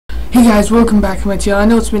Hey guys, welcome back to my channel. I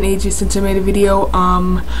know it's been ages since I made a video.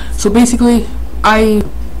 So basically,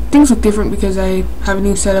 things look different because I have a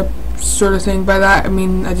new setup sort of thing. By that, I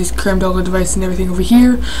mean I just crammed all the devices and everything over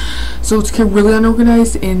here. So it's really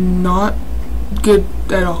unorganized and not good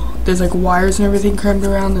at all. There's like wires and everything crammed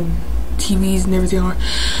around and TVs and everything.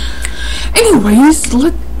 Anyways,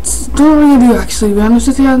 let's don't know what we're gonna do. Actually, to be honest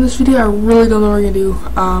with you, on this video, I really don't know what we're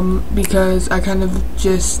gonna do. Because I kind of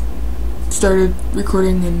just started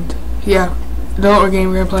recording and yeah, I don't know what game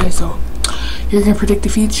we're gonna play, so you're gonna predict the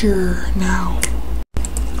future now.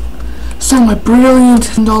 So my brilliant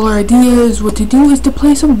 $10 idea is what to do is to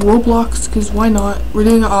play some Roblox, because why not? We're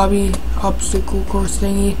doing an obstacle course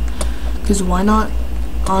thingy, because why not?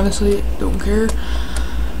 Honestly, don't care.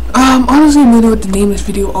 Honestly, I'm gonna know what to name this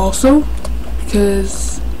video also,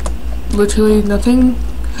 because literally nothing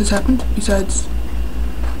has happened besides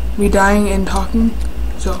me dying and talking,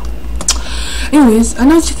 so anyways, I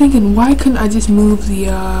know what you're thinking, why couldn't I just move the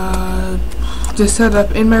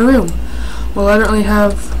setup in my room? Well, I don't really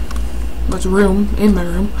have much room in my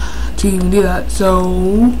room to even do that,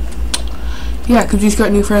 so yeah, because we just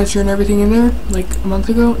got new furniture and everything in there, like a month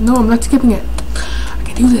ago. No, I'm not skipping it. I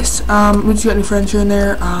can do this. We just got new furniture in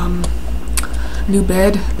there, new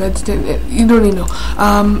bed stand, you don't even know.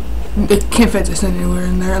 It can't fit this anywhere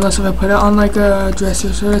in there, unless if I put it on like a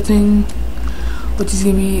dresser sort of thing, which is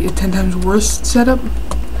going to be a 10 times worse setup.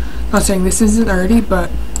 Not saying this isn't already,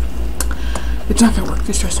 but it's not going to work.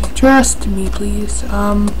 Just trust me. Trust me, please.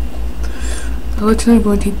 I'm literally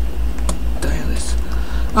going to die on this.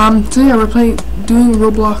 So yeah, we're doing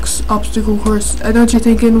Roblox obstacle course. I know what you're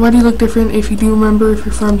thinking, why do you look different? If you do remember, if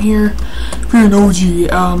you're from here, if you're an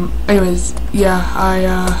OG. Anyways, yeah,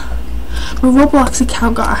 my Roblox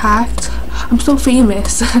account got hacked. I'm so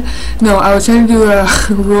famous. No, I was trying to do a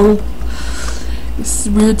It's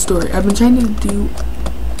a weird story. I've been trying to do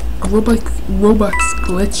a Roblox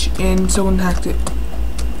glitch and someone hacked it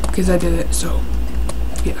because I did it, so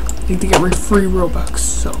yeah, I think they get free Robux,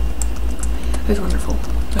 so that's wonderful.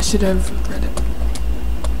 I should have read it.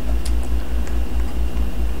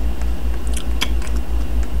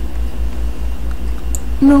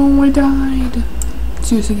 No, I died. Let's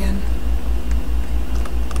do this again.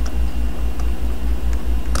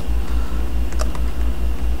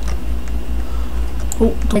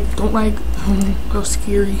 Oh, don't like. That was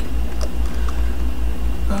scary.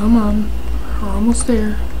 Come on, we're almost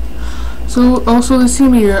there. So, also, this is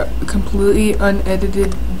gonna be a completely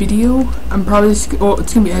unedited video. I'm probably it's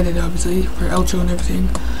gonna be edited, obviously, for outro and everything,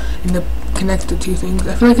 and to connect the two things.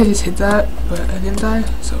 I feel like I just hit that, but I didn't die,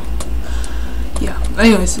 so yeah.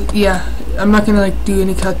 Anyways, yeah, I'm not gonna like do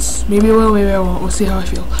any cuts. Maybe I will, maybe I won't. We'll see how I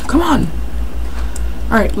feel. Come on.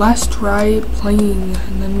 All right, last try playing,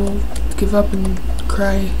 and then we'll give up and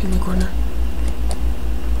cry in the corner.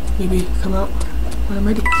 Maybe come out when I'm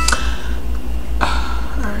ready.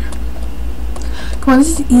 Alright. Come on,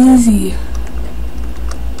 this is easy.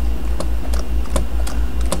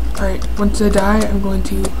 Alright, once I die, I'm going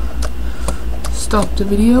to stop the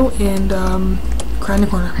video and cry in the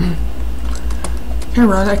corner. Can I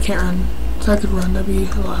run? I can't run. So I could run, that'd be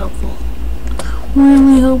a lot helpful.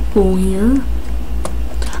 Really helpful here.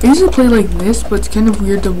 I usually play like this, but it's kind of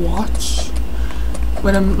weird to watch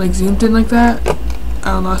when I'm like zoomed in like that. I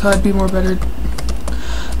don't know, I thought it'd be better.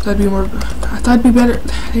 There we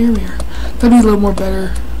are. Thought it'd be a little more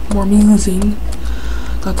better, more amusing.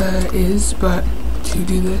 Not that it is, but to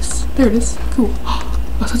do this. There it is. Cool.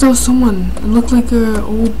 I thought that was someone. It looked like an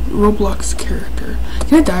old Roblox character.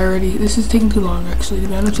 Can I die already? This is taking too long, actually, to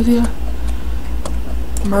be honest with you.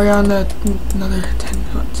 I'm already on another 10.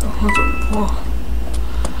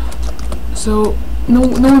 So, no,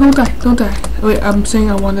 don't die, don't die. Wait, I'm saying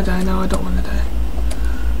I want to die now, I don't want to die.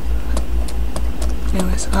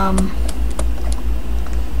 Anyways,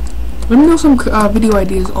 let me know some video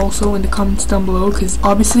ideas also in the comments down below, because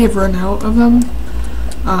obviously I've run out of them.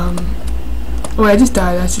 Oh wait, I just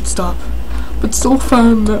died, I should stop. But it's so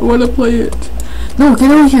fun, I want to play it. No, get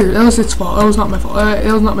over here, that was its fault, that was not my fault. That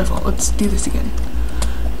was not my fault, let's do this again.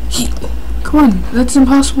 Come on, that's an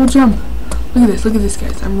impossible jump. Look at this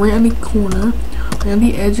guys, I'm right on the corner, right on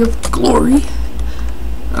the edge of glory.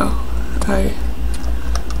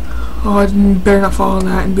 I better not fall on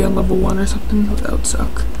that and be on level 1 or something, that would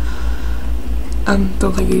suck.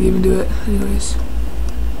 Don't think I'd even do it, anyways.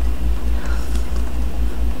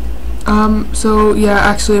 So yeah,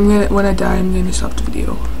 actually when I die, I'm gonna stop the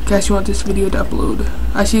video. In case you want this video to upload.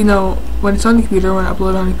 Actually no, when it's on the computer, when I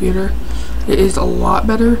upload on the computer, it is a lot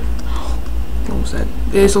better. Almost said.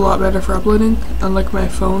 It is a lot better for uploading, unlike my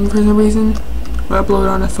phone for some reason, upload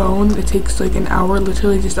on a phone, it takes like an hour.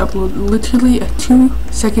 Literally just upload literally a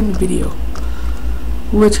 2-second video.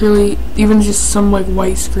 Literally, even just some like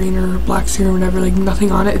white screen or black screen or whatever, like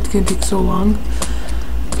nothing on it, it's gonna take so long.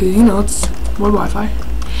 Because you know, it's more Wi-Fi.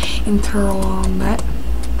 Internal on that.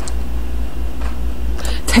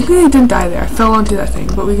 Technically I didn't die there. I fell onto that thing,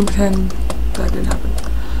 but we can pretend that didn't happen.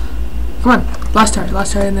 Come on, last try,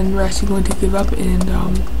 and then we're actually going to give up and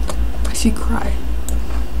actually cry.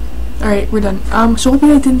 Alright, we're done. So hope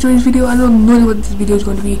you guys did enjoy this video. I don't know what this video is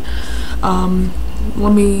going to be.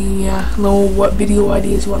 Let me know what video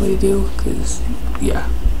ideas you want me to do, because yeah.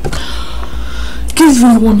 Give this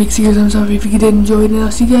video one big serious thumbs up if you did enjoy it, and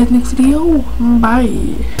I'll see you guys next video. Bye.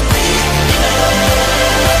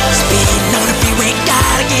 Speeding on the freeway,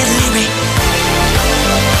 gotta get leery.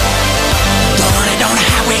 Going it on the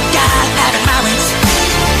highway, gotta have it my way.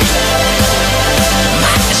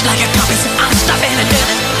 Mine is like a compass, I'm stopping and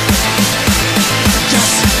doing.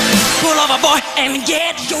 Just pull over, boy, and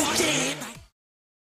get your